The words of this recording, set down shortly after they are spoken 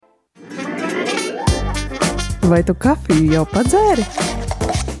Vai tu kafiju jau padzēri?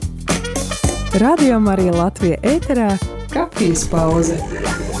 Radio Marija Latvija ēterā Kafijas pauze.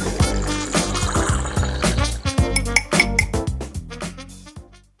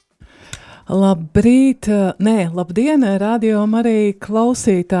 Labrīt, labdien, Radio Marija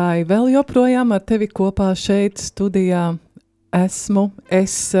klausītāji. Vēl joprojām ar tevi kopā šeit studijā esmu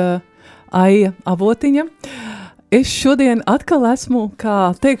Aija Avotiņa. Es šodien atkal esmu,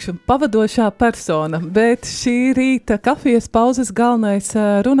 kā teikšu, pavadošā persona, bet šī rīta kafijas pauzes galvenais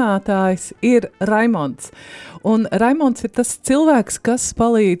runātājs ir Raimonds. Un Raimonds ir tas cilvēks, kas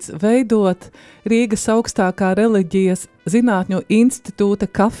palīdz veidot Rīgas augstākā reliģijas zinātņu institūta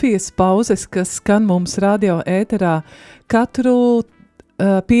kafijas pauzes, kas skan mums radio ēterā katru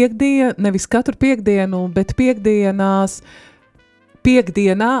piekdienu, nevis katru piekdienu, bet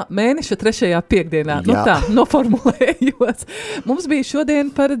piekdienā, mēneša 3. piekdienā. Jā. Nu tā, noformulējos. Mums bija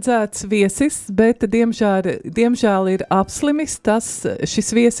šodien paredzēts viesis, bet diemžēl ir apslimis. Šis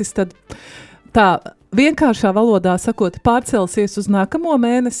viesis tad tā vienkāršā valodā sakot pārcelsies uz nākamo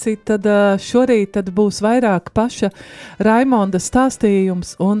mēnesi, tad šorīt tad būs vairāk paša Raimonda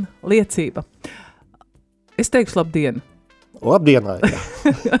stāstījums un liecība. Es teikšu labdien. Labdienā,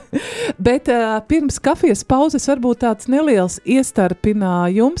 jā. Bet pirms kafijas pauzes varbūt tāds neliels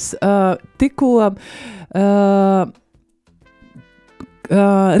iestarpinājums. Tikko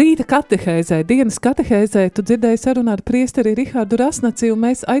rīta katehēzē, dienas katehēzē, tu dzirdēji sarunu ar priesteri Rihardu Rasnaci, un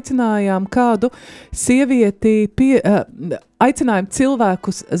mēs aicinājām kādu sievieti, aicinājām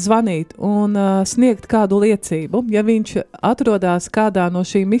cilvēkus zvanīt un sniegt kādu liecību, ja viņš atrodās kādā no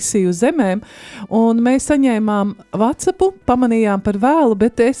šīm misiju zemēm, un mēs saņēmām WhatsAppu, pamanījām par vēlu,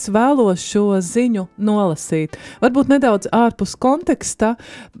 bet es vēlos šo ziņu nolasīt. Varbūt nedaudz ārpus konteksta,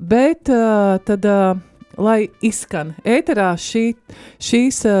 bet tad lai izskan ēterā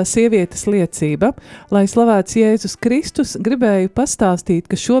šīs sievietes liecība, lai slavēts Jēzus Kristus, gribēju pastāstīt,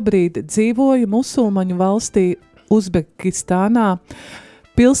 ka šobrīd dzīvoju musulmaņu valstī Uzbekistānā,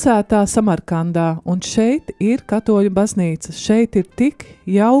 pilsētā Samarkandā, un šeit ir katoļu baznīca. Šeit ir tik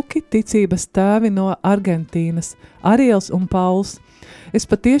jauki ticības tēvi no Argentīnas, Ariels un Pauls. Es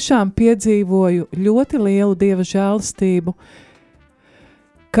patiešām piedzīvoju ļoti lielu Dieva žēlastību,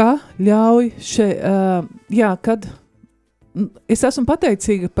 ka ļauj kad es esmu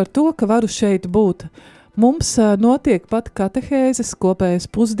pateicīga par to, ka varu šeit būt. Mums notiek pat katehēzes, kopējas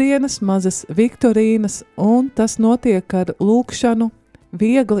pusdienas, mazas viktorīnas, un tas notiek ar lūkšanu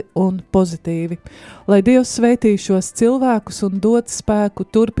viegli un pozitīvi. Lai Dievs svētī šos cilvēkus un dod spēku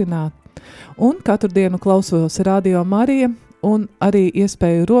turpināt. Un katru dienu klausos Radio Marija un arī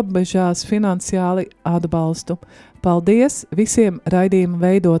iespēju robežās finansiāli atbalstu. Paldies visiem raidījuma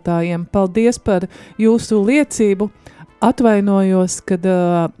veidotājiem. Paldies par jūsu liecību. Atvainojos, kad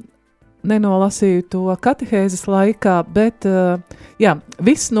nenolasīju to katehēzes laikā, bet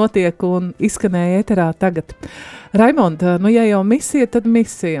viss notiek un izskanēja ēterā tagad. Raimond, ja jau misija, tad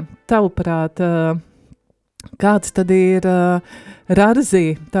misija. Tavuprāt, kāds tad ir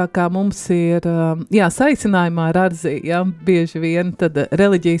Rarzī, tā kā mums ir, saicinājumā Rarzī, bieži vien tad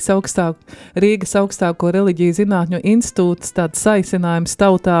Rīgas augstāko reliģiju zinātņu institūts, tāds saicinājums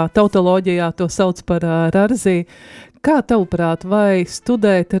tautoloģijā to sauc par Rarzī. Kā tavuprāt, vai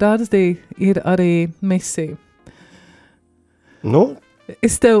studēt Rarzī ir arī misija? Nu,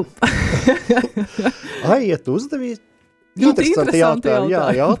 es tev... Aiet uzdevīt. Interesanti jautājums. Jā,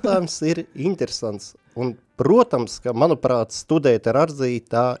 jautājums ir interesants. Un, protams, ka, manuprāt, studēt Rarzī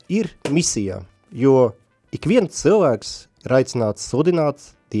tā ir misija, jo ik viens cilvēks ir aicināts sludināt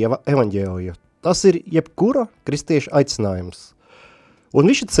Dieva evaņģēliju. Tas ir jebkura kristieša aicinājums.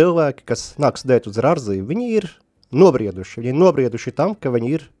 Un visi cilvēki, kas nāk studēt uz Rarzī, viņi ir nobrieduši. Viņi ir nobrieduši tam, ka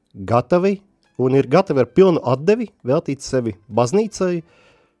viņi ir gatavi un ir gatavi ar pilnu atdevi veltīt sevi baznīcai,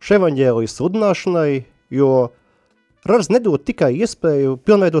 evaņģēlijas sludināšanai, jo Rars nedod tikai iespēju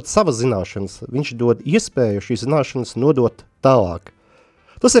pilnveidot savas zināšanas, viņš dod iespēju šīs zināšanas nodot tālāk.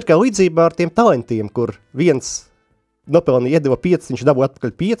 Tas ir kā līdzībā ar tiem talantiem, kur viens nopelnīja iedeva 5, viņš dabūja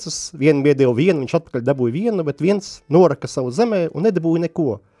atpakaļ 5, vienam iedeva 1, viņš atpakaļ dabūja 1, bet viens noraka savu zemē un nedabūja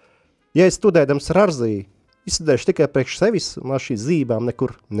neko. Ja es studēdams Rarzī, izstudēšu tikai priekš sevis un ar šīs zīmēm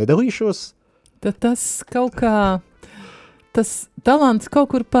nekur nedalīšos, tad tas kaut kā... Tas talants kaut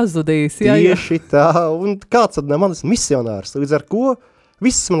kur pazudīs. Tieši tā, un kāds tad ne manis misionārs, līdz ar ko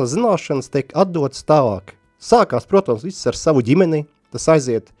visas manas zināšanas tiek atdotas tālāk. Sākās, protams, viss ar savu ģimeni, tas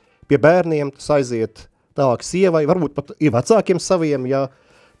aiziet pie bērniem, tas aiziet tālāk sievai, varbūt pat ir vecākiem saviem, ja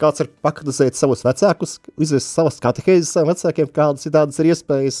kāds ir pakritizēt savus vecākus, izvest savas katehēzes saviem vecākiem, kādas ir tādas ir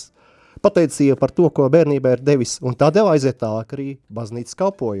iespējas, pateicība par to, ko bērnībā ir devis, un tādēļ aiziet tālāk arī baznīcas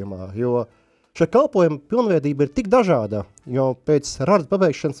kalpojumā, jo Šā kalpojuma pilnveidība ir tik dažāda, jo pēc rāda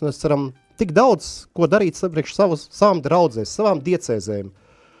pabeigšanas mēs varam tik daudz, ko darīt sapriekš savām draudzēs, savām diecēzēm.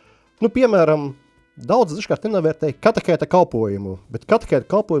 Piemēram, daudz dažkārt nenovērtē katehēta kalpojumu, bet katehēta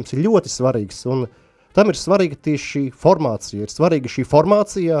kalpojums ir ļoti svarīgs, un tam ir svarīga tieši šī formācija. Ir svarīga šī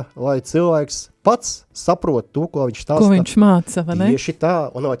formācija, lai cilvēks pats saprot to, ko viņš stāsta. Ko viņš māca, vai ne? Tieši tā,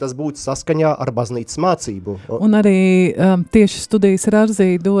 un lai tas būtu saskaņā ar baznīcas mācību. Un arī tieši studijas ar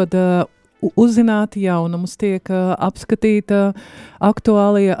Arzī dod uzzināt jaunumus, tiek apskatīta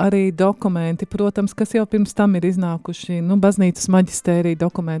aktuālie arī dokumenti, protams, kas jau pirms tam ir iznākuši, baznīcas maģistērija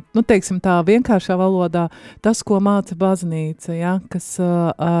dokumenti. Teiksim tā, vienkāršā valodā, tas, ko māca baznīca, ja, kas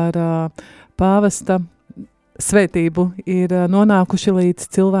ar pāvesta svētību ir nonākuši līdz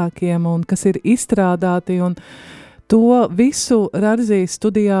cilvēkiem un kas ir izstrādāti, un to visu Arzīs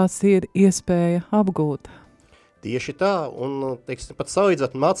studijās ir iespēja apgūt. Tieši tā, un, pat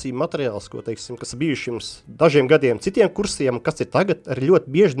salīdzēt mācību materiālus, kas bijuši jums dažiem gadiem citiem kursiem, kas ir tagad, arī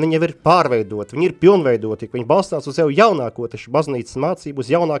ļoti bieži viņi jau ir pārveidoti, viņi ir pilnveidoti, viņi balstās uz jau jaunāko tieši baznīcas mācību, uz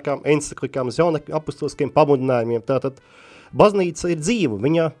jaunākām enciklikām, uz jaunākiem apustuliskiem pamudinājumiem. Tātad baznīca ir dzīva,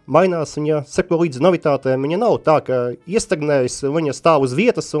 viņa mainās, viņa seko līdz novitātēm, viņa nav tā, ka iestagnējas, viņa stāv uz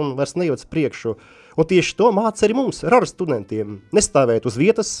vietas un vairs nejauc priekšu. Un tieši to māca arī mums, ar studentiem. Nestāvēt uz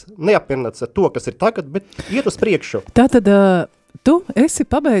vietas, neapmierināt to, kas ir tagad, bet iet uz priekšu. Tātad tu esi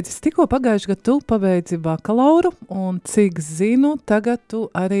pabeidzis, tikko pagājuši, kad tu pabeidzi bakalauru, un cik zinu, tagad tu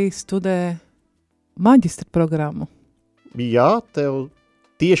arī studē maģistra programmu. Jā, tev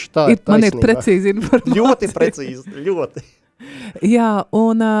tieši tā ir taisnība. Man ir precīzi informācija. Ļoti precīzi, ļoti. Jā,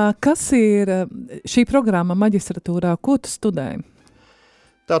 un kas ir šī programma maģistratūrā? Ko tu studēji?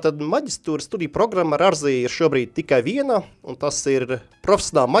 Tātad maģistūra studiju programma ar Arzī ir šobrīd tikai viena, un tas ir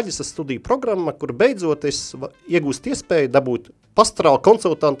profesionāla maģistra studiju programma, kur beidzot es iegūst iespēju dabūt pastorāla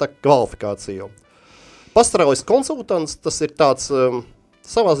konsultanta kvalifikāciju. Pastorālis konsultants, tas ir tāds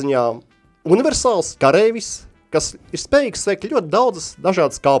savā ziņā universāls kareivis, kas ir spējīgs veikt ļoti daudzas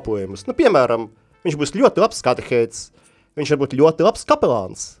dažādas kalpojumus. Piemēram, viņš būs ļoti labs katehēts, viņš var būt ļoti labs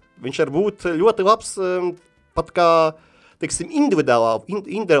kapelāns, viņš var būt ļoti labs pat kā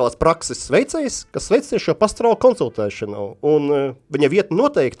individuālās prakses veicējs, kas veic šo pastorālu konsultēšanu, un viņa vieta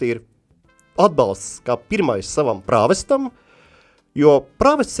noteikti ir atbalsts kā pirmais savam prāvestam, jo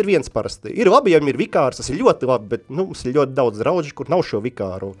prāvests ir viens parasti. Ir labi, ja ir vikārs, tas ir ļoti labi, bet mums ir ļoti daudz draudži, kur nav šo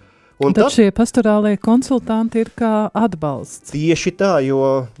vikāru. Un tad šie pastorālie konsultanti ir kā atbalsts. Tieši tā,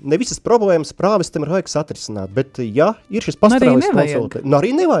 jo ne visas problēmas prāvestam ir vajag atrisināt, bet ja ir šis pastorālis konsultants,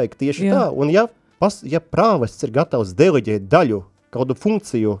 arī nevajag tieši tā, un ja prāvests ir gatavs deleģēt daļu, kādu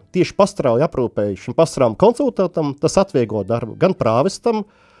funkciju tieši pastorāli aprūpēju šim pastorālam konsultantam, tas atvieglo darbu gan prāvestam,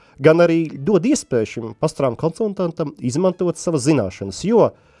 gan arī dod iespēju šim pastorālam konsultantam izmantot savas zināšanas, jo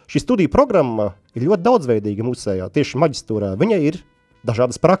šī studiju programma ir ļoti daudzveidīga mūsējā, tieši maģistūrā. Viņa ir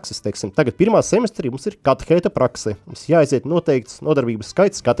dažādas prakses, tagad pirmā semestrī mums ir katehēta prakse, mums jāaiziet noteikts nodarbības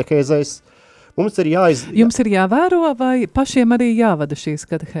skaits katehēzēs, mums ir Jums ir jāvēro vai pašiem arī jāvada šīs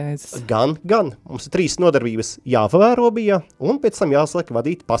katehēzes? Gan. Mums ir 3 nodarbības jāvēro bija, un pēc tam jāsliek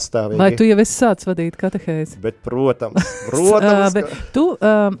vadīt pastāvīgi. Vai tu jau esi sāc vadīt katehēzi? Bet, protams. Tu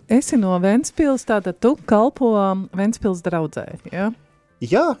esi no Ventspils, tātad tu kalpo Ventspils draudzē, ja?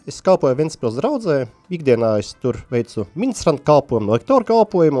 Jā, es kalpoju Ventspils draudzē, ikdienā es tur veicu ministrantu kalpojumu, lektoru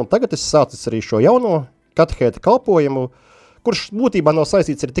kalpojumu, un tagad es sācis arī šo jauno katehēta kalpojumu, kurš būtībā nav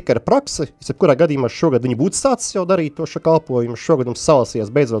saistīts arī tikai ar praksi. Es jebkurā gadījumā šogad viņi būtu sācis jau darīt to šo kalpojumu. Šogad mums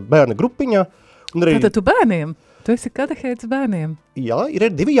salasījās beidzot bērna grupiņā. Tātad tu bērniem? Tu esi katehēts bērniem? Jā, ir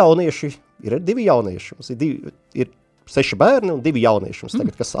 2 jaunieši. Mums ir 6 bērni un 2 jaunieši, mums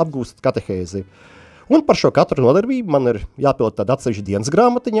tagad, kas apgūst katehēzi. Un par šo katru nodarbību man ir jāpild tāda atsevišķa dienas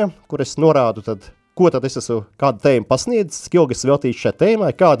grāmatiņa, kur es norādu ko tad es esmu, kādu tēmu pasniedzis, cik ilgi es veltīšu šai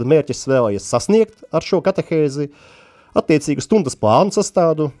tēmai, kādu mērķi es vēlējies sasniegt ar šo katehēzi. Attiecīgu stundas plānu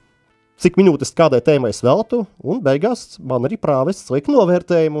sastādu, cik minūtes kādai tēmai es veltu, un beigās man arī prāvests liek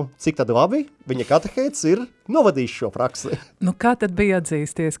novērtējumu, cik tad labi viņa katehēts ir novadījis šo praksi. Kā tad bija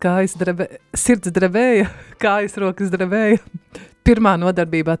atzīsties? Sirds drebēja, kājas rokas drebēja? Pirmā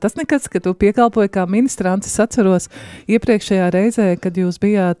nodarbībā. Tas nekas, ka tu piekalpoji kā ministrants. Es atceros iepriekšējā reizē, kad jūs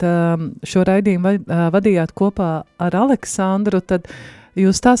bijāt šo raidījumu vadījāt kopā ar Aleksandru, tad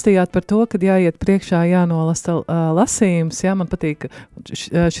jūs stāstījāt par to, kad jāiet priekšā jānolasa lasījums, man patīk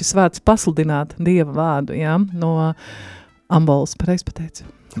šis vārds pasludināt Dieva vārdu, no ambolas, pareizi pateicu.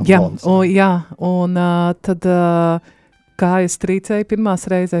 Un tad kājas trīcēja pirmās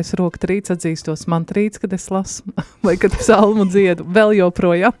reizēs, roka trīc, atzīstos, man trīc, kad es lasu, vai kad psalmu dziedu, vēl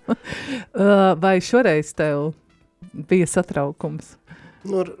joprojām. Vai šoreiz tev bija satraukums?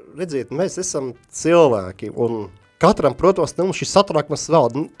 Nu, redziet, mēs esam cilvēki, un katram, protams, šis satraukums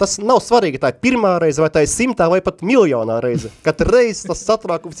vēl. Tas nav svarīgi, tā ir pirmā reize, vai tā ir 100. vai pat miljonā reize. Katru reizi tas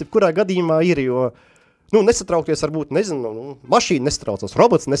satraukums, kurā gadījumā ir, jo nesatraukties varbūt, nezinu, mašīna nesatraucās,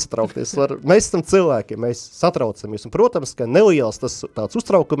 robots nesatraukties, mēs esam cilvēki, mēs satraucamies. Un, protams, ka neliels tas tāds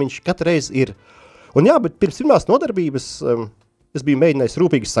uztraukumiņš katru reizi ir. Un jā, bet pirms pirmās nodarbības es biju mēģinājis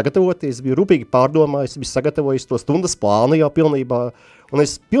rūpīgi sagatavoties, biju rūpīgi pārdomājis, biju sagatavojis to stundas plānu jau pilnībā, un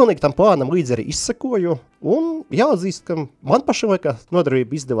es pilnīgi tam plānam līdz arī izsakoju, un jāatzīst, ka man pašam liekas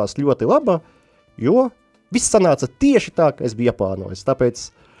nodarbība izdevās ļoti laba, jo viss sanāca tieši tā, ka es biju ieplānojis, tāpēc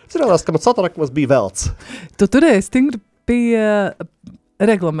es rādās, ka man satraukums bija velts. Tu turēji stingri pie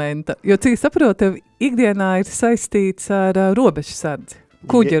reglamenta, jo cik saprotu, ikdienā ir saistīts ar robežsardzi.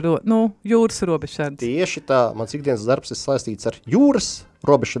 Kuģa, jūras robežsardzi. Tieši tā, mans ikdienas darbs ir saistīts ar jūras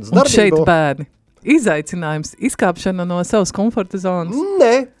robežsardzes darbību. Un šeit bērni. Izaicinājums, izkāpšana no savas komforta zonas.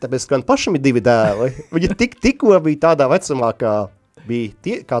 Nē, tāpēc, ka man pašam ir 2 dēli. Viņi tikko bija tādā vecumā, kā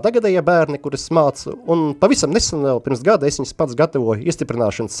tagadējie bērni, kuras mācu, un pavisam nesen vēl pirms gada es viņus pats gatavoju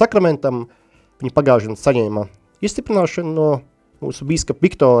iestiprināšanas sakramentam. Viņi pagājušajā saņēma iestiprināšanu no mūsu bīskapa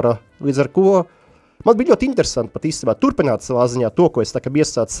Viktora, līdz ar ko man bija ļoti interesanti pat īstenībā turpināt savā ziņā to, ko es tā kā biju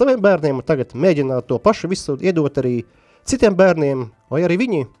iesācis saviem bērniem, un tagad mēģināt to pašu visu iedot arī citiem bērniem, lai arī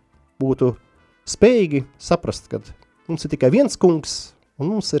viņi būtu spējīgi saprast, ka mums ir tikai viens kungs,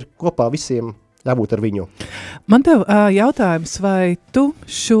 un mums ir kopā visiem jābūt ar viņu. Man tev jautājums, vai tu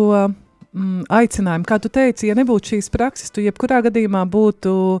šo aicinājumu, kā tu teici, ja nebūtu šīs prakses, tu jebkurā gadījumā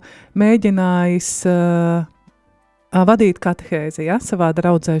būtu mēģinājis vadīt katehēzi, savā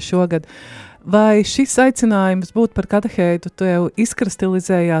draudzē šogad. Vai šis aicinājums būt par katehētu tev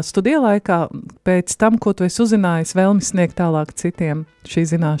izkristalizējās studiju laikā pēc tam, ko tu esi uzzinājis, vēlmi sniegt tālāk citiem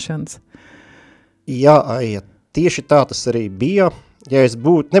šīs zināšanas? Jā, Aija, tieši tā tas arī bija. Ja es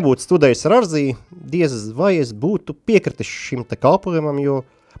nebūtu studējis ar Arzī, diez vai es būtu piekritis šim te kalpojumam, jo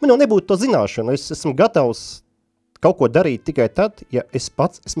man jau nebūtu to zināšanu. Es esmu gatavs kaut ko darīt tikai tad, ja es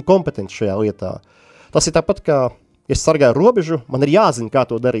pats esmu kompetents šajā lietā. Tas ir tāpat kā es sargāju robežu, man ir jāzina, kā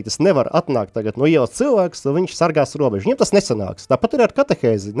to darīt. Es nevaru atnākt tagad no ielas cilvēks, un viņš sargās robežu. Viņam tas nesanāks. Tāpat ir ar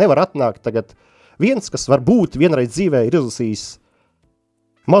katehēzi. Nevar atnākt tagad viens, kas varbūt vienreiz dzīvē ir izlasījis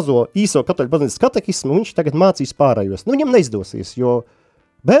mazo īso katoļu baznīcas katekismu, un viņš tagad mācīs pārējos. Viņam neizdosies, jo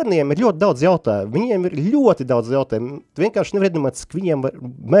bērniem ir ļoti daudz jautājumu. Viņiem ir ļoti daudz jautājumu. Vienkārši nevar iedomāties, ka viņiem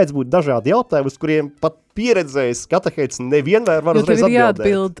mēdz būt dažādi jautājumi, uz kuriem pat pieredzējis katehēts nevienmēr var uzreiz atbildēt. Jo tev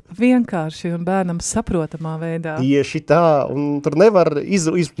ir jāatbild vienkārši un bērnam saprotamā veidā. Tieši tā, un tur nevar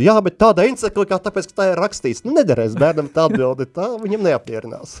jā, bet tāda enciklikā, tāpēc, ka tā ir rakstīts. Nederēs bērnam tā atbildi, tā viņam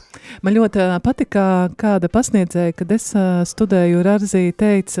neapmierinās. Man ļoti patika kāda pasniedzēja, kad es studēju Arzī,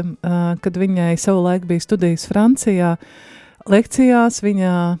 teica, kad viņai savulaik bija studijas Francijā, lekcijās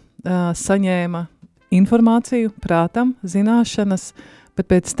viņa saņēma informāciju, prātam, zināšanas, bet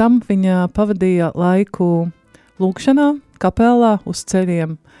pēc tam viņa pavadīja laiku lūkšanā, kapelā, uz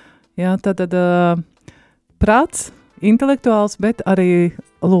ceļiem. Jā, tad prāts, intelektuāls, bet arī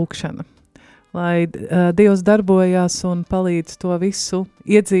lūkšana. Lai Dievs darbojās un palīdz to visu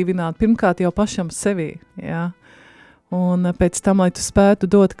iedzīvināt, pirmkārt jau pašam sevī, jā. Un pēc tam, lai tu spētu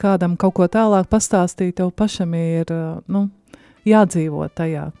dot kādam kaut ko tālāk pastāstīt, tev pašam ir, jādzīvo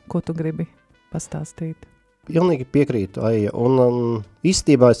tajā, ko tu gribi pastāstīt. Pilnīgi piekrītu, Aija, un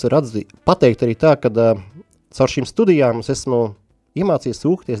īstenībā es varu pateikt arī tā, ka caur šīm studijām es esmu iemācījies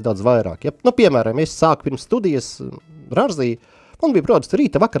lūgties daudz vairāk. Ja, piemēram, es sāku pirms studijas Arzī, man bija, protams,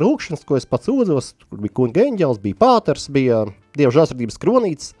 rīta vakara lūgšanas, ko es pats lūdzos, kur bija kunga eņģelis, bija pāters, bija Dieva žēlsirdības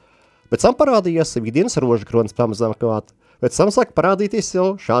kronītes, pēc tam parādījās ikdienas roža kronis pamazām klāt. Pēc tam saka parādīties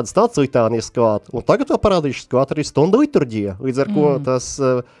jau šādas tāds litānijas klāt, un tagad vēl parādīšas klāt arī stunda liturģija, līdz ar ko tas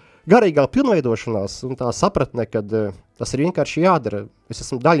garīgā pilnveidošanās un tā sapratne, kad tas ir vienkārši jādara. Es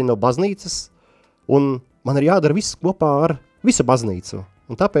esmu daļa no baznīcas, un man ir jādara viss kopā ar visu baznīcu.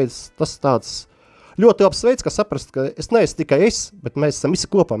 Un tāpēc tas tāds ļoti labs veids, kā saprast, ka es neesmu tikai es, bet mēs esam visi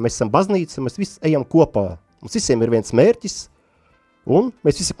kopā, mēs esam baznīca, mēs visi ejam kopā. Mums visiem ir viens mērķis, un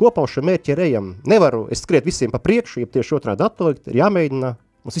mēs visi kopā uz šo mērķi ejam. Nevaru es skriet visiem pa priekšu, ja tieši otrādi atlikt, ir jāmēģina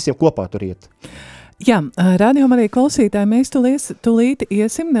mums visiem kopā tur iet. Jā, rādījumā arī klausītāji, mēs tulīt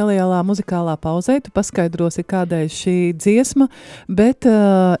iesim nelielā muzikālā pauzē, tu paskaidrosi, kādēļ šī dziesma, bet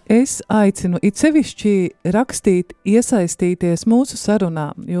es aicinu it sevišķi rakstīt, iesaistīties mūsu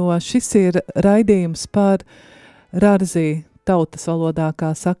sarunā, jo šis ir raidījums par Arzī tautas valodā,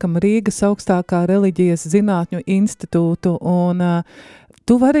 kā sakam, Rīgas augstākā reliģijas zinātņu institūtu, un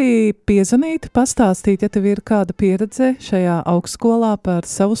Tu vari piezvanīt, pastāstīt, ja tev ir kāda pieredze šajā augstskolā par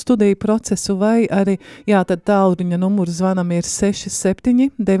savu studiju procesu, vai arī, tad tālruņa numurs zvanam ir 67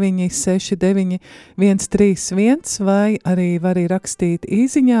 969 131, vai arī vari rakstīt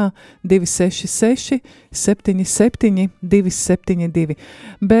īziņā 266 77 272.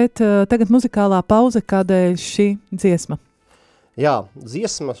 Bet tagad muzikālā pauze, kādēļ šī dziesma? Jā,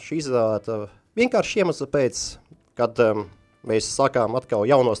 dziesma šī izvēlēta vienkārši iemesla pēc, kad mēs sākām atkal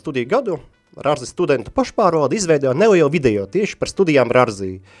jauno studiju gadu, Rarzi studentu pašpārvalde izveidoja nelielu video tieši par studijām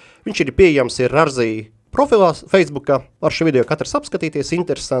Rarzī. Viņš ir pieejams Rarzī profilā Facebookā, var šo video katrs apskatīties,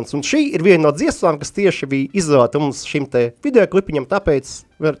 interesants. Un šī ir viena no dziesmām, kas tieši bija izvēlēta mums šim te videoklipiņam, tāpēc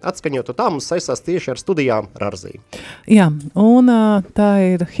var atskaņot to tā, mums saistās tieši ar studijām Rarzī. Jā, un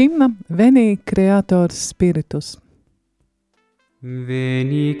tā ir himna Veni Creator Spiritus.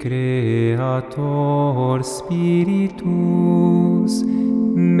 Veni Creator Spiritus,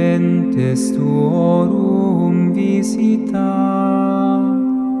 mentes tuorum visita,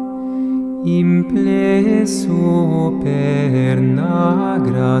 impleso perna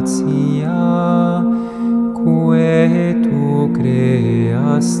gratia, quae tu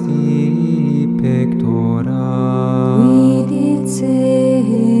creasti pectora. Vidit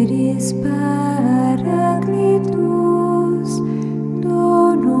seris paraclitus,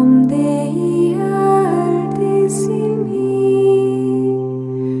 donum Dei altissimi,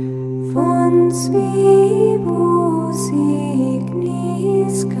 fons vivus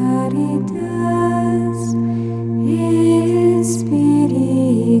ignis caritas, et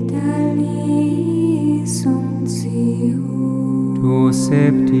spiritualis unctium. Tu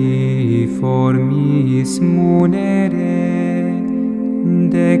septiformis munere,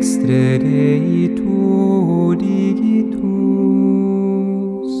 dextre Dei tu digitus,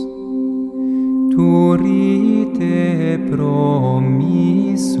 turite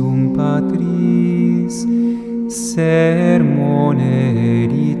promissum Patris, sermone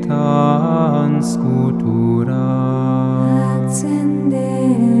ritans scutura. Accende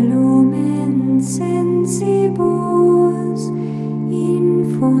lumen sensibus,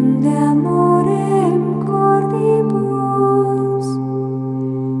 infunde amorem cordibus,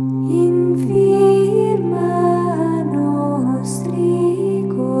 infirma nostri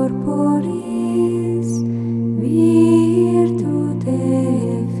corporis, virtute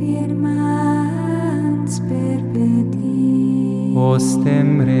firmans perpeti.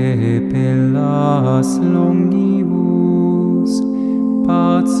 Ostem repellas longibus,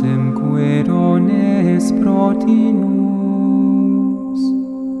 pacem querones protinus,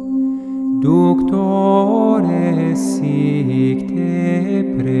 ductores sic te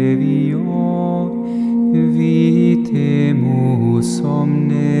previo, vitemus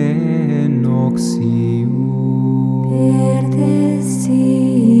omne noxium.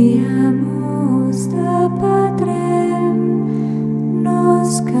 Pertestiamus da Patrem,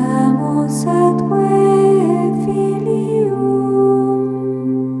 noscamus atque filium,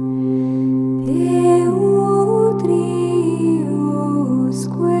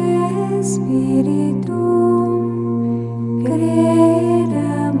 Deutriusque Spiritum,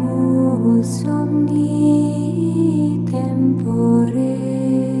 credamus omni tempore.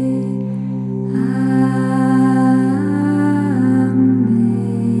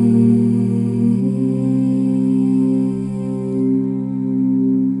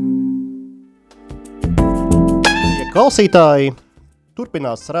 Klausītāji,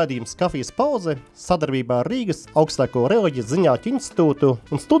 turpinās raidījums Kafijas pauze sadarbībā ar Rīgas augstāko reliģijas ziņāķu institūtu,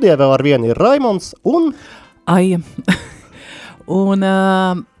 un studijā vēl ar vienu ir Raimonds un Aija. Un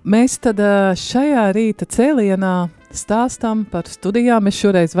mēs tad šajā rīta cēlienā stāstam par studijām. Es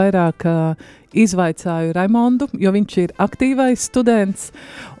šoreiz vairāk izvaicāju Raimondu, jo viņš ir aktīvais students.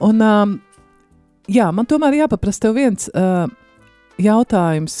 Un man tomēr jāpaprast tev viens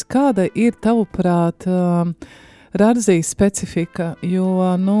jautājums. Kāda ir tavuprāt Rarzī specifika, jo,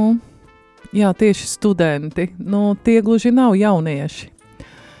 tieši studenti, tie gluži nav jaunieši.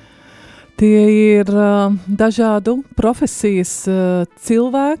 Tie ir dažādu profesijas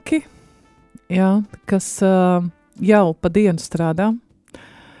cilvēki, kas jau pa dienu strādā,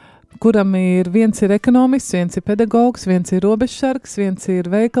 kuram viens ir ekonomists, viens ir pedagogs, viens ir robežsargs, viens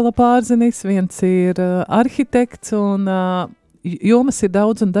ir veikala pārzinis, viens ir arhitekts, un jomas ir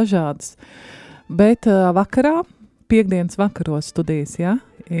daudz un dažādas. Bet vakarā, piekdienas vakaros studijas,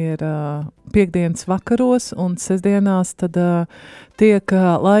 ir piekdienas vakaros, un sestdienās tad tiek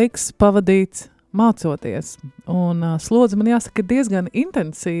laiks pavadīts mācoties. Un slodze, man jāsaka, ir diezgan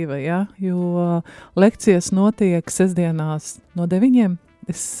intensīva, jo lekcijas notiek sestdienās no 9.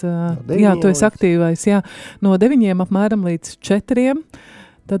 Tu esi aktīvais, no 9 apmēram līdz 4.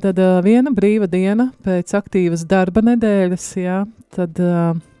 Tad viena brīva diena pēc aktīvas darba nedēļas, jā, tad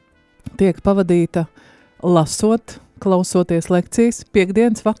tiek pavadīta lasot, klausoties lekcijas.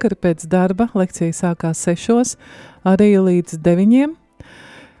 Piektdienas vakari pēc darba, lekcija sākās 6, arī līdz 9.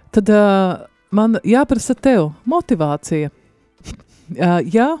 Tad man jāprasa tev motivācija.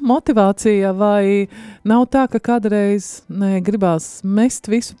 Jā, motivācija, vai nav tā, ka kādreiz gribās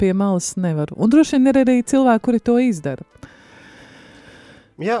mest visu pie malas nevaru. Un droši vien ir arī cilvēki, kuri to izdara.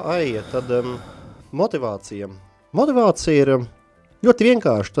 Jā, Aija, tad motivācija. Motivācija ir ļoti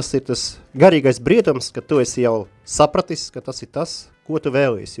vienkārši. Tas ir tas garīgais briedums, ka tu esi jau sapratis, ka tas ir tas, ko tu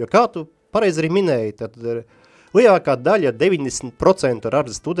vēlies. Jo kā tu pareizi arī minēji, tad lielākā daļa, 90%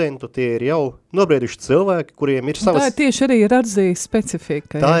 RARZ studentu, tie ir jau nobrieduši cilvēki, kuriem ir savas... Tā ir tieši arī RARZ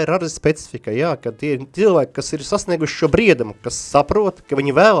specifika. Tā ir RARZ specifika, jā, ka tie ir cilvēki, kas ir sasnieguši šo briedumu, kas saprot, ka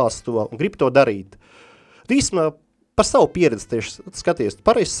viņi vēlās to un grib to darīt. Īsumā par savu pieredzi tieši skaties,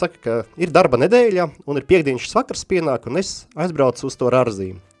 pareizi saka, ka ir darba nedēļa un ir piekdienas vakars pienāk un es aizbraucu uz to RARZ.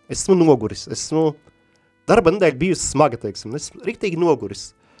 Esmu noguris, darba nedēļa bijusi smaga, teiksim, es riktīgi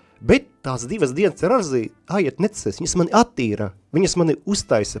noguris. Bet tās 2 dienas RARZ aiet necēs, viņas mani attīra, viņas mani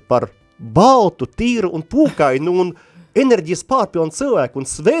uztaisa par baltu, tīru un pūkainu un enerģijas pārpilnu cilvēku un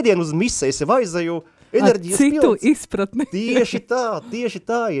svētdien uz misē es jau aizēju enerģijas pilns. Ar citu izpratni. Tieši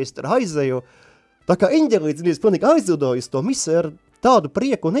tā, ja es tur aizēju. Tā kā eņģelīdz, es pilnīgi aizildoju to misē ar tādu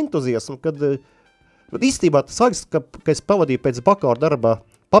prieku un entuziasmu, kad īstībā tas laiks, ka es pavadīju pēc bakalaura darba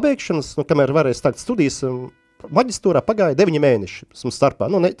pabeigšanas, kamēr varēju stākt studijas, maģistūrā pagāja 9 mēneši mums starpā,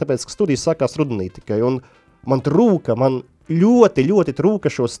 tāpēc, ka studijas sākās rudenī tikai, un man ļoti, ļoti trūka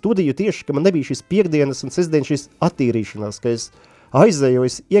šo studiju tieši, ka man nebija šīs piekdienas un sestdienas šīs attīrīšanās, ka es aizēju,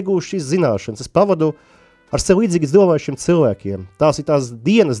 es iegūšu šīs zināšanas, es pavadu ar sev līdzīgi domājušiem cilvēkiem. Tās ir tās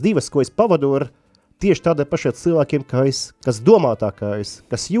dienas 2, ko es pavadu ar tieši tādiem pašiem cilvēkiem, kā es, kas domā tā kā es,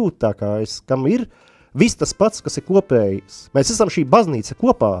 kas jūt tā kā es, kam ir viss tas pats, kas ir kopējis. Mēs esam šī baznīca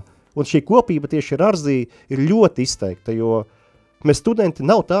kopā, un šī kopība tieši RARZ ir ļoti izteikta, jo mēs studenti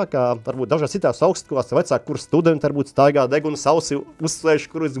nav tā, kā varbūt dažās citās augstskolās vecāki, kur studenti varbūt staigā deguna sausi uzslēž,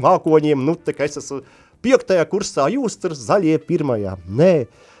 kur uz mākoņiem, tā kā es esmu 5. kursā, jūs tur zaļie 1. Nē,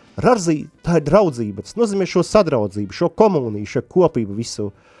 RARZ tā ir draudzība, tas nozīmē šo sadraudzību, šo komuniju, šo kopību visu.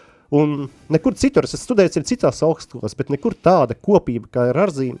 Un nekur citur, es studēju ir citās augstskolās, bet nekur tāda kopība, kā ir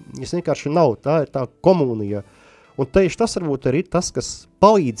RARZ, es vienkārši nav, tā ir tā komunija. Un tieši tas varbūt arī tas, kas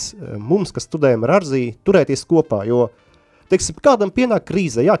palīdz mums, kas studējam RARZ, turēties kopā, jo, teiksim, kādam pienāk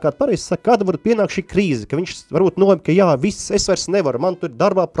krīze, jā, kāda pareizi saka, kādam var pienāk šī krīze, ka viņš varbūt nolēma, ka jā, viss, es vairs nevaru, man tur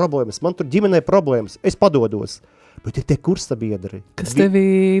darbā problēmas, man tur ģimenē problēmas, es padodos. Bet ir tie kursabiedri. Kas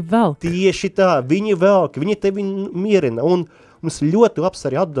tevi velk? Tieši tā, viņi velk, viņi tevi mierina, un mums ļoti labs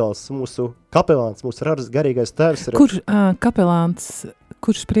arī atbalsts mūsu kapelāns, mūsu RARZ garīgais tēvs. Kurš kapelāns?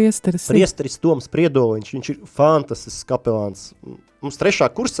 Kurš priesteris ir? Priesteris Toms Priedoliņš, viņš ir fantastisks kapelāns. Mums 3.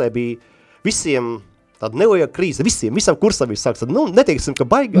 kursē bija visiem tāda neliela krīze, visam kursam bija sāks, neteiksim, ka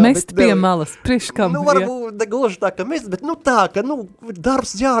baigā. Mest pie malas, priekškam. Varbūt negluži tā, ka mest, bet tā, ka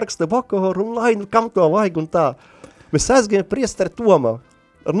darbs jāraksta bakalauru un lai, kam to vajag un tā. Mēs aizgājām priesteri Toma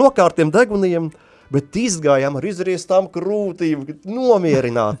ar nokārtiem deguniem, bet izgājām ar izriestām krūtīm,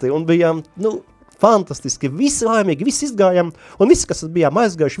 nomierināti un bijām, fantastiski, visi laimīgi, visi izgājām, un visi, kas bijām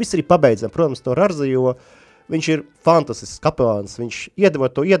aizgājuši, visi arī pabeidzām, protams, to RARZ, jo viņš ir fantastisks kapelāns, viņš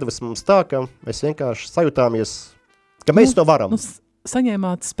iedeva to iedvesmu mums tā, ka mēs vienkārši sajutāmies, ka mēs to varam.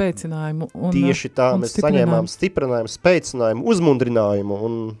 Saņēmāt spēcinājumu. Tieši tā, mēs saņēmām stiprinājumu, spēcinājumu, uzmundrinājumu,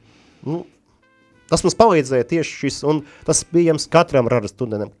 un tas mums palīdzēja tieši šis, un tas bijams katram RARZ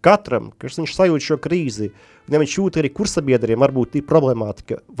studentam, katram, kas viņš sajūt šo krīzi, un ja viņš jūt arī kursabiedriem, varbūt ir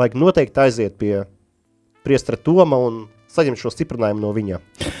problemātika, vajag noteikti aiziet pie priestera Toma un saņemt šo stiprinājumu no viņa.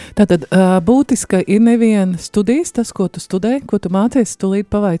 Tātad būtiska ir nevien studijas, tas, ko tu studē, ko tu mācies, tūlīt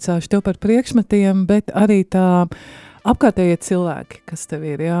pavaicāšu tev par priekšmetiem, bet arī tā apkārtējie cilvēki, kas tev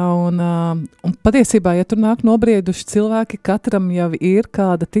ir, jā, un patiesībā, ja tur nāk nobrieduši cilvēki, katram jau ir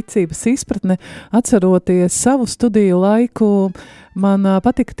kāda ticības izpratne, atceroties savu studiju laiku, man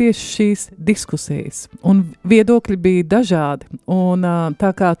patika tieši šīs diskusijas, un viedokļi bija dažādi, un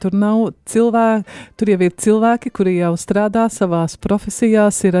tā kā tur nav cilvēki, tur jau ir cilvēki, kuri jau strādā savās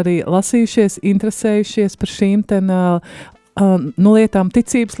profesijās, ir arī lasījušies, interesējušies par šīm lietām,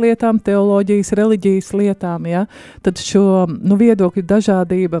 ticības lietām, teoloģijas, reliģijas lietām, ja? Tad šo viedokļu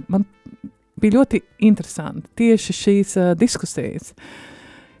dažādība man bija ļoti interesanti. Tieši šīs diskusijas,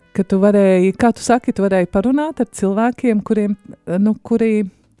 ka tu varēji, kā tu saki, tu varēji parunāt ar cilvēkiem, kuri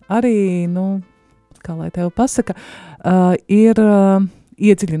arī, kā lai tev pasaka, ir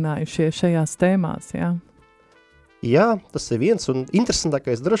iedziļinājušies šajās tēmās, ja? Jā, tas ir viens, un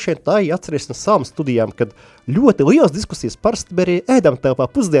interesantākais droši vien tā atceries no savām studijām, kad ļoti liels diskusijas parasti bija arī ēdamtelpā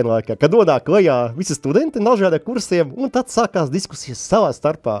pusdienlaikā, kad nonāk lejā visi studenti no dažādiem kursiem, un tad sākās diskusijas savā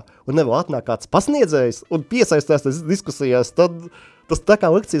starpā, un nevēl atnāk kāds pasniedzējs un piesaistās tas diskusijās, tad tas tā kā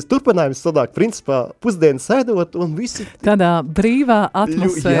lekcijas turpinājums sanāk, principā, pusdienas ēdot, un visi... Tādā brīvā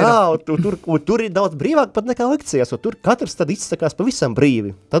atmosfēra. Jā, un tur ir daudz brīvāk pat nekā lekcijās, un tur katrs tad izsakās pavisam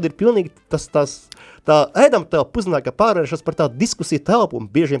brīvi. Tad ir pilnīgi tā ēdamtelpa pusdienlaikā pārvēršas par tādu diskusiju telpu, un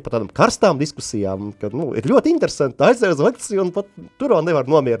bieži vien par tādām karstām diskusijām, kad, ir ļoti interesanti aiziet uz lekciju, un pat tur vēl nevar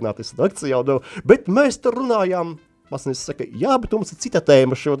nomierināties lekcijā, bet mēs tur runājām, masnīs saka, jā, bet mums ir cita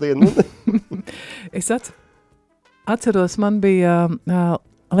tēma šodien. Es atceros, man bija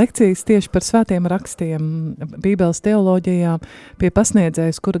lekcijas tieši par svētiem rakstiem Bībeles teoloģijā pie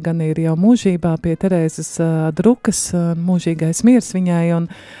pasniedzējas, kura gan ir jau mūžībā, pie Terēzes Drukas, mūžīgais miers viņai, un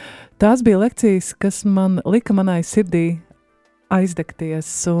tās bija lekcijas, kas man lika manai sirdī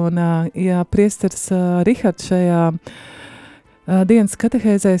aizdegties, un ja priesteris Rihards šajā dienas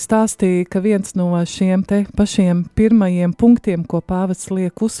katehēzē stāstīja, ka viens no šiem te pašiem pirmajiem punktiem, ko pāvests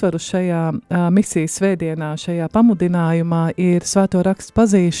liek uzsvaru šajā misijas svētdienā, šajā pamudinājumā, ir svēto rakstu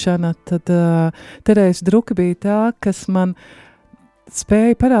pazīšana, tad Terēza Druka bija tā, kas man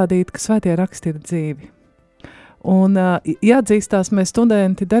spēja parādīt, ka svētie raksti ir dzīvi. Un jāatzīstās, mēs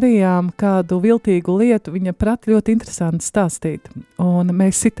studenti darījām kādu viltīgu lietu, viņa prāt ļoti interesanti stāstīt, un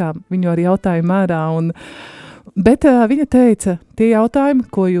mēs sitām viņu ar jautājumu ārā, bet viņa teica, tie jautājumi,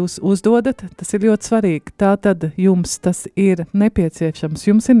 ko jūs uzdodat, tas ir ļoti svarīgi. Tātad jums tas ir nepieciešams.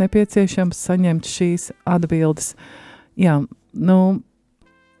 Jums ir nepieciešams saņemt šīs atbildes. Jā,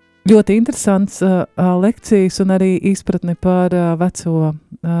 ļoti interesants lekcijas un arī izpratne par veco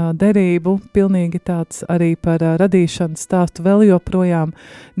derību. Pilnīgi tāds arī par radīšanas stāstu vēl joprojām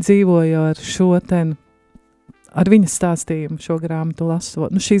dzīvoju ar šo ar viņas stāstījumu šo grāmatu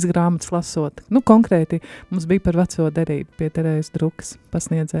lasot, šīs grāmatas lasot. Konkrēti mums bija par veco derību pie Terēzes Drukas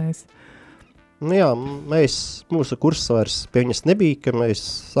pasniedzējas. Jā, mūsu kurs vairs pie viņas nebija, kad mēs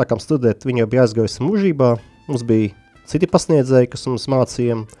sākām studēt, viņa bija aizgājusi mūžībā, mums bija citi pasniedzēji, kas mums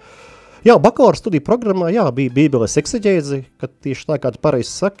mācījām. Jā, bakalaura studiju programmā, bija Bībeles eksegēzi, kad tieši tā, kā tu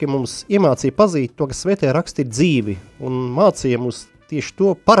pareizi saki, mums iemācīja pazīt to, ka svētie raksti ir dzīvi, un mācīja mums tieši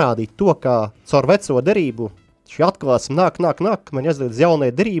to parādīt to, kā caur veco derību šī atklāsme nāk, man jāizdod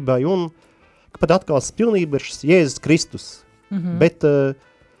jaunai derībai, un ka pat atklāsmes pilnība ir šis Jēzus Kristus. Bet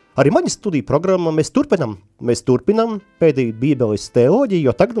arī maņas studiju programmā mēs turpinam pēdīt Bībeles teoloģiju,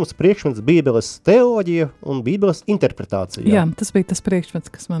 jo tagad mums priekšmets Bībeles teoloģija un Bībeles interpretācija. Jā, tas bija tas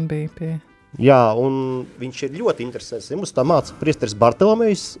priekšmets, kas man bija pie. Jā, un viņš ir ļoti interesants. Mums tā māca priesteris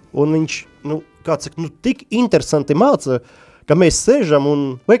Bartolomejs, un viņš, tik interesanti māca, ka mēs sēžam un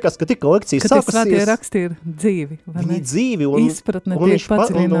liekas, ka tikko lekcija sākusies. Ka svētie raksti ir dzīvi, vai ne? Dzīvi, izpratne tiek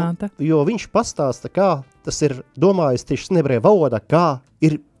padziļināta. Jo viņš pastāsta, kā tas ir domājis tieši snebreju valodā, kā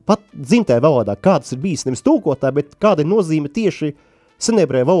ir pat dzimtajā valodā, kā tas ir bijis nevis tulkotā, bet kāda ir nozīme tieši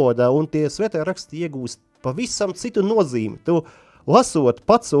snebreju valodā, un tie svētie raksti iegūst pavisam citu nozīmi. Tu lasot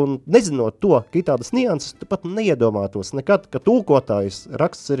pats un nezinot to, ka ir tādas nianses, tu pat neiedomātos nekad, ka tulkotājs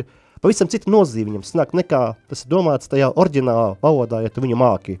raksts ir pavisam citu nozīmi viņam snāk nekā tas ir domāts tajā oriģinālā valodā, ja tu viņu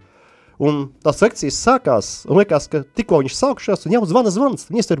māki. Un tās lekcijas sākās, un liekas, ka tikko viņš sākušās, un jau zvans,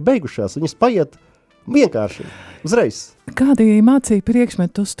 viņas ir beigušās, viņas paiet vienkārši, uzreiz. Kādi mācīja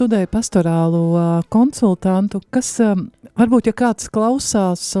priekšmetu, tu studēji pastorālu konsultantu, kas varbūt, ja kāds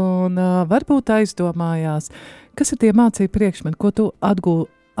klausās un varbūt aizdomājās, kas ir tie mācīja priekšmeti, ko tu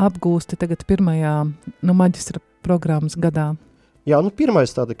apgūsti tagad pirmajā maģistra programmas gadā? Jā,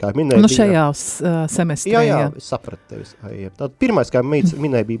 pirmais tāda, kā minēja... šajās semestrē, jā, es sapratu tevis. Tāda pirmais, kā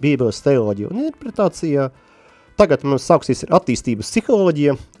minēja, bija Bībeles teoloģija un interpretācija. Tagad mums sāksies ir attīstības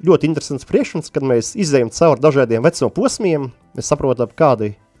psiholoģija. Ļoti interesants priekšmets, kad mēs izējam cauri dažādiem vecuma posmiem. Mēs saprotam, kādi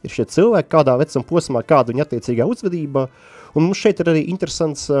ir šie cilvēki, kādā vecuma posmā, kāda viņa attiecīgā uzvedība. Un mums šeit ir arī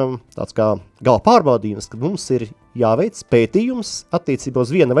interesants tāds kā gala pārbaudījums, kad mums ir jāveic pētījums attiecībā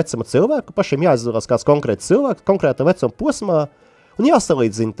uz viena vecuma cilvēku, pašiem jāizvēlās kāds konkrēts cilvēks, konkrēta vecuma posmā, un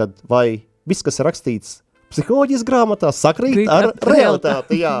jāsalīdzina tad, vai viss, kas ir rakstīts psiholoģijas grāmatā, sakrīt ar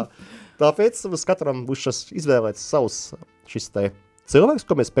realitāti. Jā. Tāpēc mums katram būs šis izvēlēts savs šis te cilvēks,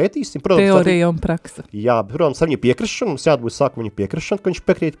 ko mēs pētīsim. Protams, teorija un praksa. Jā, protams, ar viņu piekrišanu, mums jābūt sākuma viņu piekrišanu, ka viņš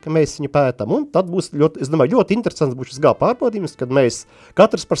piekrīt, ka mēs viņu pētam. Un tad būs ļoti interesants būs šis gala pārbaudījums, kad mēs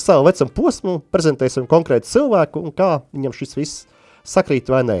katrs par savu vecumu posmu prezentēsim konkrētu cilvēku un kā viņam šis viss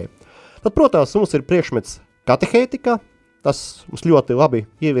sakrīt vai nē. Tad, protams, mums ir priekšmets katehētika. Tas mums ļoti labi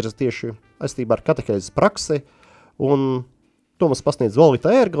ievirza tieši aizstībā ar katehēzes praksi, un to mums pasniedz Lolita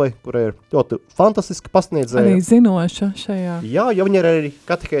Ērgle, kur ir ļoti fantastiski pasniedzēja. Arī zinoša šajā. Jā, jo viņa ir arī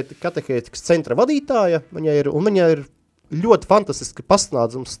katehētikas centra vadītāja, viņa ir ļoti fantastiski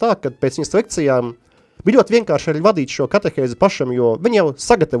pasniedzums tā, kad pēc viņas lekcijām bija ļoti vienkārši arī vadīt šo katehēzi pašam, jo viņa jau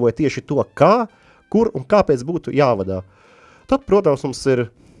sagatavoja tieši to, kā, kur un kāpēc būtu jāvadā. Tad, protams, mums ir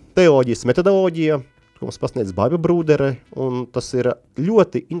teoloģijas metodoloģija, ko mums pasniedz Baiba Brūdere, un tas ir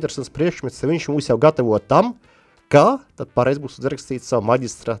ļoti interesants priekšmets, ja viņš mūs jau gatavo tam, kā tad pareiz būs uzrakstīt savu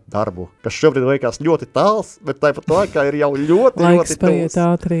maģistra darbu, kas šobrīd liekas ļoti tāls, bet tāpat laikā ir jau ļoti Laiks tūs. paiet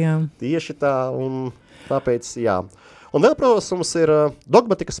ātri, jā. Tieši tā, un tāpēc, jā. Un vēl, protams, mums ir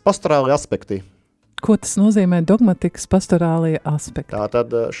dogmatikas pastorāli aspekti. Ko tas nozīmē dogmatikas pastorālie aspekti?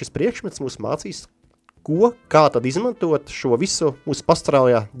 Tātad šis priekšmets mūs mācīs, kā tad izmantot šo visu mūsu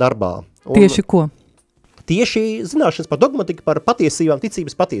pastorālajā darbā. Un Tieši ko? Tieši zināšanas par dogmatiku, par patiesībām,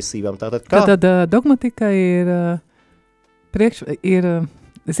 ticības patiesībām. Tātad dogmatika ir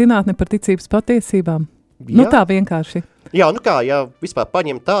zinātne par ticības patiesībām? Jā. Nu tā vienkārši. Jā, nu kā, ja vispār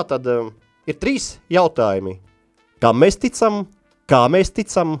paņem tā, tad ir 3 jautājumi. Kā mēs ticam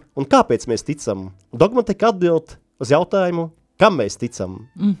un kāpēc mēs ticam. Dogmatika atbild uz jautājumu, kam mēs ticam.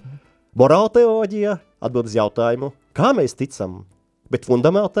 Morāla teoloģija atbild uz jautājumu, kā mēs ticam. Bet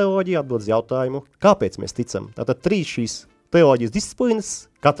fundamentāla teoloģija atbild uz jautājumu, kāpēc mēs ticam. Tātad 3 šīs teoloģijas disciplīnas,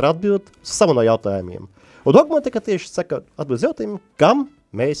 katra atbild uz savu no jautājumiem. Un dogmatika tieši saka atbild uz jautājumu, kam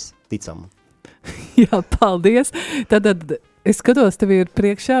mēs ticam. Jā, paldies. Tad es skatos, tev ir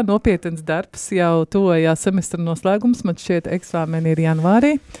priekšā nopietns darbs, jau tuvojās semestra noslēgums, man šķiet eksāmeni ir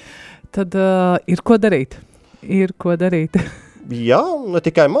janvārī. Tad ir ko darīt. Jā, ne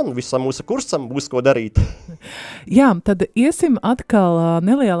tikai man, visam mūsu kursam būs ko darīt. Jā, tad iesim atkal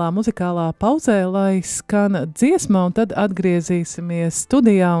nelielā muzikālā pauzē, lai skan dziesma, un tad atgriezīsimies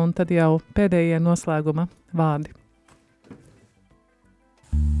studijā, un tad jau pēdējie noslēguma vārdi.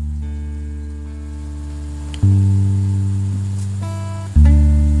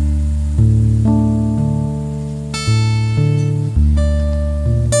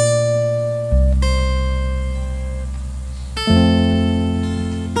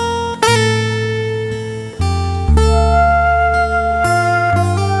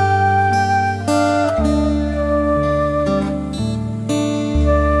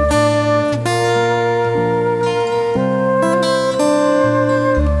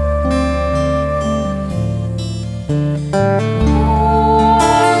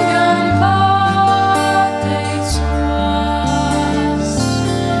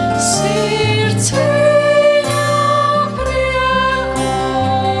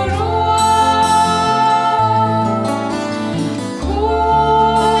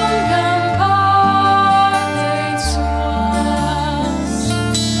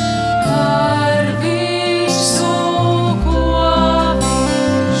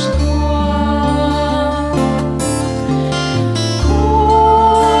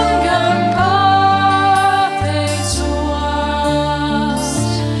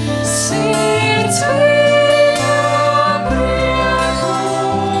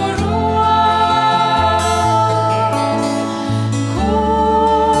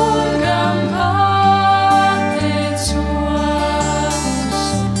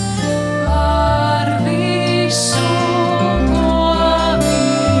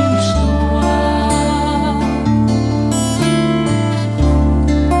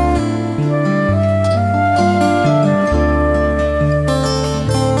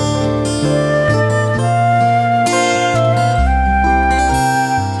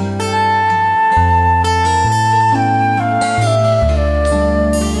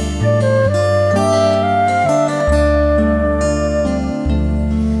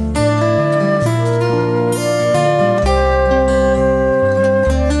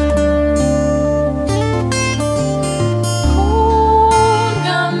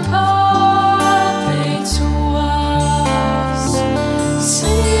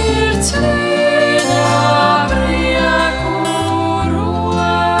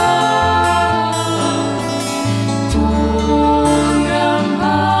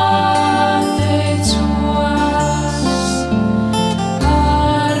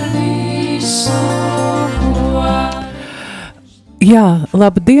 Jā,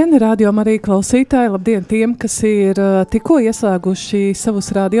 labdien, radio arī klausītāji, labdien tiem, kas ir tikko ieslēguši savus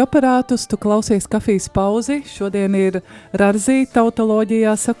radioaparātus. Tu klausies Kafijas pauzi. Šodien ir Rarzī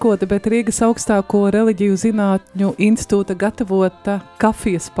tautoloģijā sakota, bet Rīgas augstāko reliģiju zinātņu institūta gatavota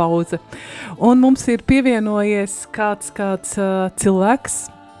Kafijas pauze. Un mums ir pievienojies kāds cilvēks.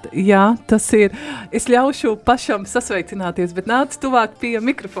 Jā, tas ir. Es ļaušu pašam sasveicināties, bet nāc tuvāk pie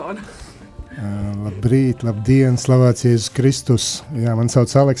mikrofona. Labrīt, labdien, slavēts Jēzus Kristus. Jā, man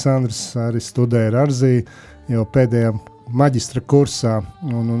sauc Aleksandrs, arī studēju Arzī jau pēdējā maģistra kursā.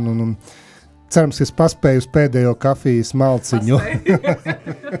 Un cerams, ka es paspēju uz pēdējo kafijas malciņu.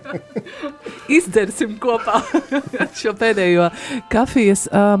 Izdzersim kopā šo pēdējo kafijas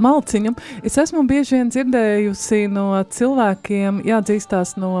malciņu. Es esmu bieži vien dzirdējusi no cilvēkiem,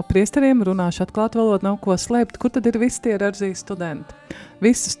 jāatzīstās no priesteriem, runāšu atklātu valodu, nav ko slēpt. Kur tad ir visi tie Arzī studenti?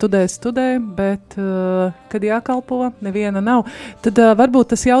 Visi studē, bet, kad jākalpo, neviena nav. Tad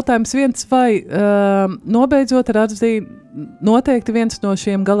varbūt tas jautājums viens vai nobeidzot Arzī noteikti viens no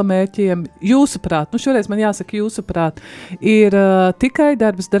šiem galamērķiem jūsuprāt, šoreiz man jāsaka jūsuprāt, ir tikai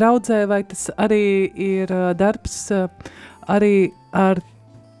darbs draudzē, vai tas arī ir darbs arī ar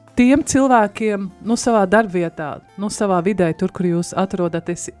tiem cilvēkiem, savā darbvietā, savā vidē, tur, kur jūs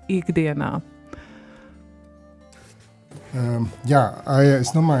atrodaties ikdienā? Jā,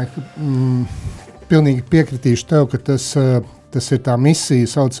 es domāju, ka pilnīgi piekritīšu tev, ka tas ir tā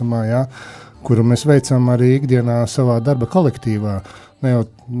misija saucamā, jā, kuru mēs veicam arī ikdienā savā darba kolektīvā. Ne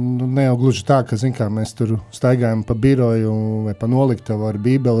jau gluži tā, ka, mēs tur staigājam pa biroju vai pa noliktavu ar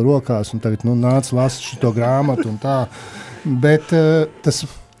bībeli rokās un tagad, nāc lasi šito grāmatu un tā. Bet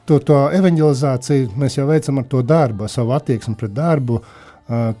to evanģelizāciju mēs jau veicam ar to darbu, ar savu attieksmi pret darbu,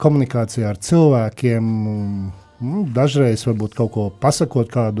 komunikācijā ar cilvēkiem, dažreiz varbūt kaut ko pasakot,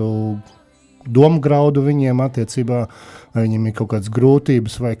 kādu domu graudu viņiem attiecībā, vai viņiem ir kaut kādas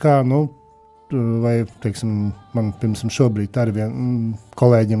grūtības vai kā, vai, teiksim, man, piemēram, šobrīd arī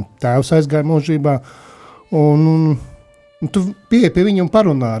kolēģiem tēvs aizgāja mūžībā, un tu pieeji pie viņu un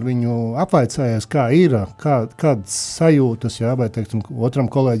parunā ar viņu, apvaicājies, kā ir, kādas sajūtas, jā, vai, teiksim, otram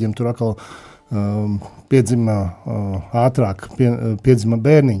kolēģiem tur atkal piedzima ātrāk, piedzima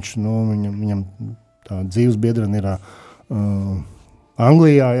bērniņš, viņam tā dzīves biedrene ir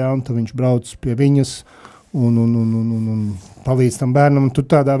Anglijā, jā, un tad viņš brauc pie viņas un palīdz tam bērnam, un tu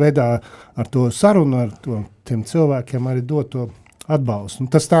tādā veidā ar to sarunu, ar tiem cilvēkiem arī dot to atbalstu. Un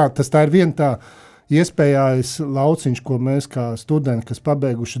tas tā ir viena tā iespējais lauciņš, ko mēs kā studenti, kas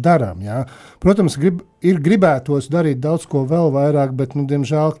pabeiguši darām, jā. Protams, gribētos darīt daudz ko vēl vairāk, bet,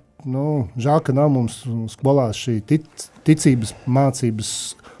 diemžēl, žēl, ka nav mums skolās šī ticības mācības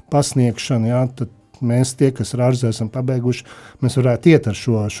pasniegšana, jā, tad mēs tie, kas Rārzē esam pabeiguši, mēs varētu iet ar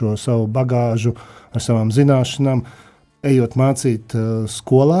šo savu bagāžu, ar savām zināšanām, ejot mācīt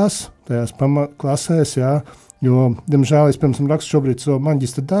skolās, tajās klasēs, jā, jo, diemžēl, es, piemēram, rakstu šobrīd savu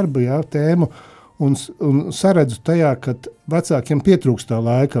maģistra darbu, jā, tēmu, un saredzu tajā, ka vecākiem pietrūkstā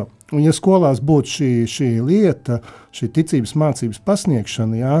laika. Un ja skolās būtu šī lieta, šī ticības mācības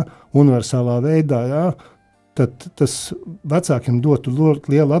pasniegšana, jā, universālā veidā, jā, tad tas vecākiem dotu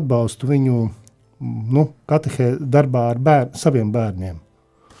lielu atbalstu viņu katehē darbā ar saviem bērniem.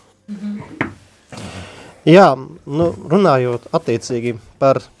 Jā, runājot attiecīgi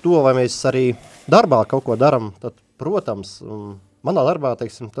par to, vai mēs arī darbā kaut ko daram, tad, protams, manā darbā,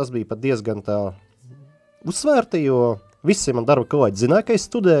 teiksim, tas bija pat diezgan tā uzsvērti, jo visi man darba kolēģi zināja, ka es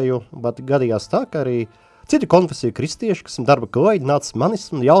studēju, bet gadījās tā, ka arī citu konfesiju kristieši, kas darba kolēģi, nāca manis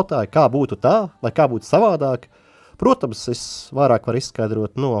un jautāja, kā būtu tā, vai kā būtu savādāk. Protams, es vairāk varu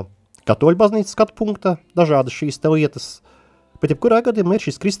izskaidrot no katoļu baznīcas skatu punkta dažādas šīs te lietas, bet jebkurā gadījumā ir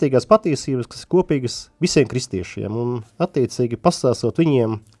šīs kristīgās patiesības, kas ir kopīgas visiem kristiešiem, un attiecīgi pastāstot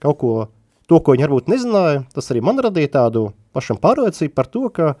viņiem kaut ko, to, ko viņi varbūt nezināja, tas arī man radīja tādu pašam pārliecību par to,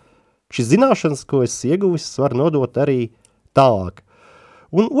 ka šīs zināšanas, ko es ieguvis, var nodot arī tālāk.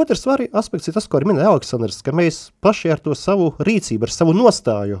 Un otrs aspekts ir tas, ko arī minēja Aleksandrs, ka mēs paši ar to savu rīcību, ar savu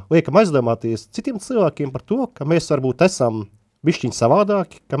nostāju liekam aizdomāties citiem cilvēkiem par to, ka mēs varbūt esam bišķiņi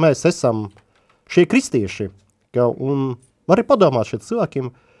savādāki, ka mēs esam šie kristieši, un var arī padomāt šiem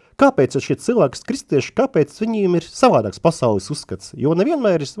cilvēkiem, kāpēc šie cilvēki kristieši, kāpēc viņiem ir savādāks pasaules uzskats, jo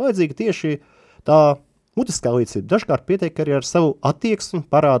nevienmēr ir vajadzīga tieši tā mutiskā līdzība, dažkārt pietiek arī ar savu attieksmi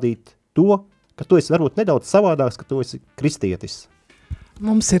parādīt to, ka tu esi varbūt nedaudz savādāks, ka tu esi kristietis.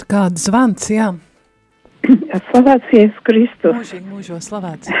 Mums ir kāds zvans, jā. Slavēts Jēzus Kristus. Mūžīgi mūžos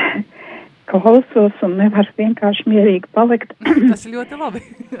slavēts. Klausos un nevar vienkārši mierīgi palikt. Tas ir ļoti labi.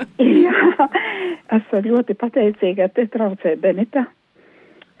 Jā, esmu ļoti pateicīga, te traucē Benita.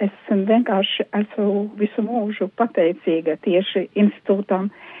 Es vienkārši esmu visu mūžu pateicīga tieši institūtam,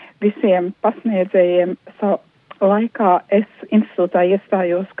 visiem pasniedzējiem. Laikā es institūtā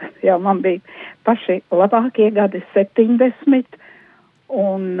iestājos, kad jau man bija paši labākie gadi 70,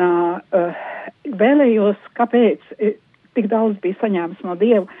 un vēlējos, kāpēc tik daudz bija saņēmis no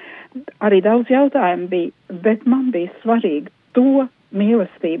Dieva. Arī daudz jautājumu bija, bet man bija svarīgi to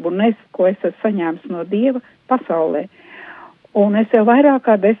mīlestību, ko es esmu saņēmis no Dieva pasaulē. Un es jau vairāk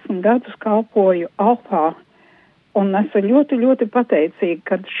kā 10 gadus kalpoju Alfā, un esmu ļoti, ļoti pateicīga,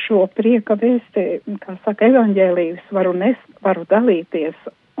 kad šo prieka vēsti, kā saka, evaņģēlijas varu dalīties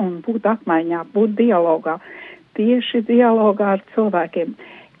un būt apmaiņā, būt dialogā, tieši dialogā ar cilvēkiem.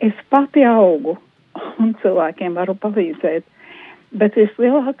 Es pati augu un cilvēkiem varu palīdzēt, bet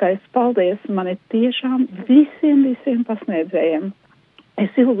vislielākais paldies man ir tiešām visiem pasniedzējiem.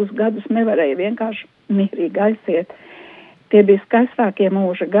 Es ilgus gadus nevarēju vienkārši mierīgi aiziet. Tie bija skaistākie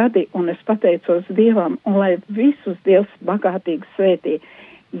mūža gadi, un es pateicos Dievam, un lai visus Dievs bagātīgi svētī.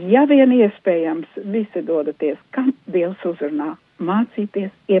 Ja vien iespējams, visi dodaties, kam Dievs uzrunā,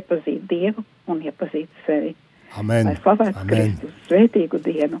 mācīties, iepazīt Dievu un iepazīt sevi. Amen. Lai slavēts Kristus, svētīgu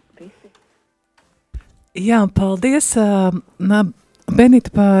dienu. Visi. Jā, paldies,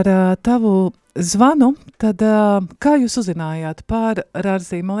 Benita, par tavu zvanu. Tad kā jūs uzzinājāt par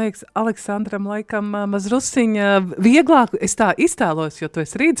Rārzī? Man liekas, Aleksandram laikam mazrusiņa vieglāk, es tā iztēlos, jo tu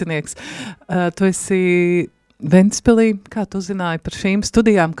esi rīdzinieks, tu esi Ventspilī, kā tu uzzināji par šīm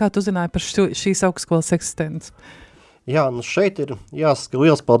studijām, kā tu uzzināji par šīs augstskolas eksistenci? Jā, nu šeit ir jāsaka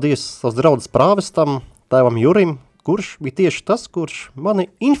liels paldies savas draudzes prāvestam, tēvam Jurim, kurš bija tieši tas, kurš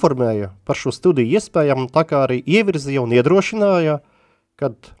mani informēja par šo studiju iespējām, tā kā arī ievirzīja un iedrošināja,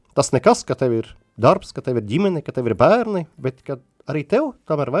 kad tas nekas, ka tev ir darbs, ka tev ir ģimene, ka tev ir bērni, bet kad arī tev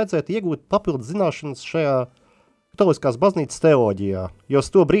tomēr vajadzētu iegūt papildus zināšanas šajā katoliskās baznīcas teoloģijā, jo uz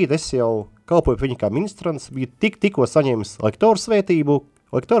to brīdi es jau kalpoju viņa kā ministrants, biju tikko saņēmis lektoru svētību,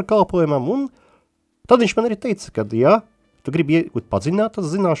 lektoru kalpojumam, un tad viņš man arī teica, ka, ja tu gribi iegūt padziļinātas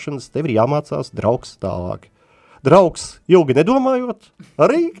zināšanas, tev ir jāmācās draugs tālāk. Draugs ilgi nedomājot,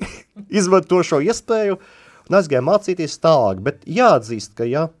 arī izmanto šo iespēju, un aizgāja mācīties tālāk, bet jāatzīst, ka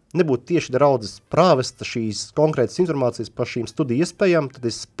ja nebūtu tieši draudzes prāvesta šīs konkrētas informācijas par šīm studiju iespējām, tad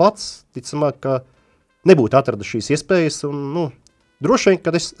es pats, ticamāk, ka nebūtu atradu šīs iespējas, un, droši vien,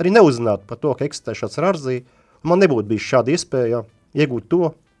 kad es arī neuzzinātu par to, ka eksistē šāds Rārzī, man nebūtu bijis šāda iespēja iegūt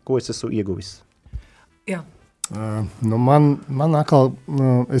to, ko es esmu ieguvis. Jā. Man atkal,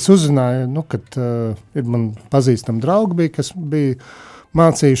 es uzzināju, kad ir man pazīstami draugi bija, kas bija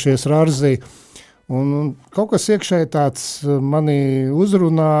mācījušies Rārzī, un kaut kas iekšēji tāds mani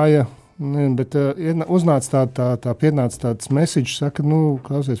uzrunāja, bet uznāca pienāca tāds message, saka,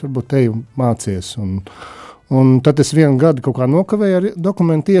 klausies, varbūt te mācies. Un tad es 1 gadu kaut kā nokavēju ar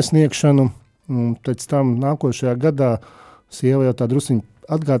dokumentu iesniegšanu, un pēc tam nākošajā gadā sieva jau tā drusiņi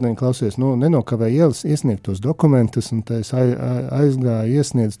atgādināja, klausies, nenokavēju iesniegt tos dokumentus, un es aizgāju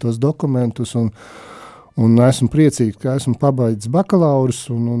iesniedz tos dokumentus, un esmu priecīgs, ka esmu pabaidzis bakalaurus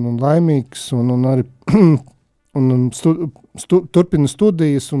un laimīgs, un arī turpinu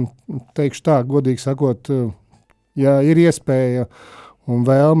studijas, un teikšu tā, godīgi sakot, ja ir iespēja un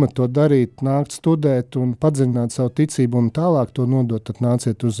vēlme to darīt, nākt studēt un padziļināt savu ticību un tālāk to nodot, tad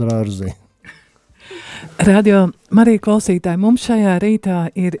nāciet uz Rārzī. Radio Marija klausītāji, mums šajā rītā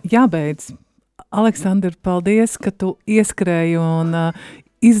ir jābeidz. Aleksandr, paldies, ka tu ieskrēji un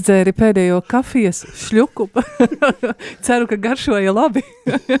izdzēri pēdējo kafijas šļuku. Ceru, ka garšoja labi.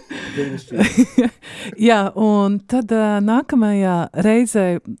 Jā, un tad nākamajā reizē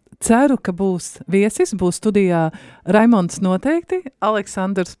ceru, ka būs viesis, būs studijā Raimonds noteikti,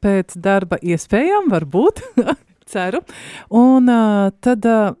 Aleksandrs pēc darba iespējām varbūt, ceru. Un tad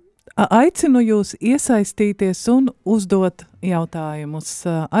aicinu jūs iesaistīties un uzdot jautājumus.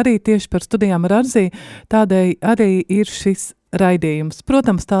 Arī tieši par studijām Rārzī, tādēļ arī ir šis raidījums.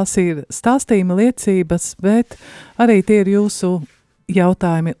 Protams, tās ir stāstījuma liecības, bet arī tie ir jūsu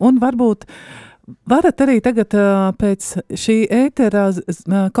jautājumi. Un varbūt varat arī tagad pēc šī ētera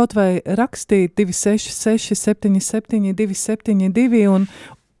kaut vai rakstīt 266 77 272 un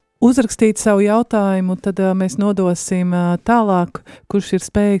uzrakstīt savu jautājumu, tad mēs nodosim tālāk, kurš ir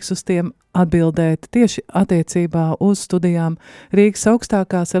spējīgs uz tiem atbildēt tieši attiecībā uz studijām Rīgas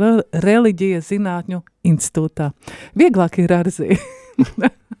augstākās reliģijas zinātņu institūtā. Vieglāk ir Rārzī.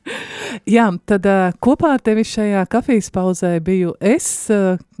 Jā, tad kopā ar tevi šajā kafijas pauzē biju es,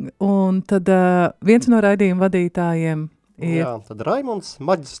 un tad viens no raidījuma vadītājiem ir... Jā, tad Raimonds,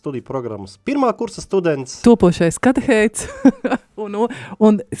 maģistra studiju programmas 1. kursa students. Topošais katehēts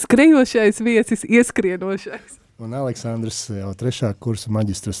un skrejošais viesis, ieskrienošais. Un Aleksandrs jau 3. kursa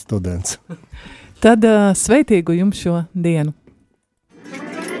maģistra students. Tad sveitīgu jums šo dienu.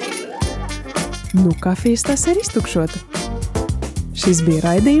 Kafijas tas ir iztukšota. Šis bija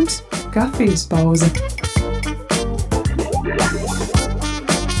raidījums Kafijas pauze.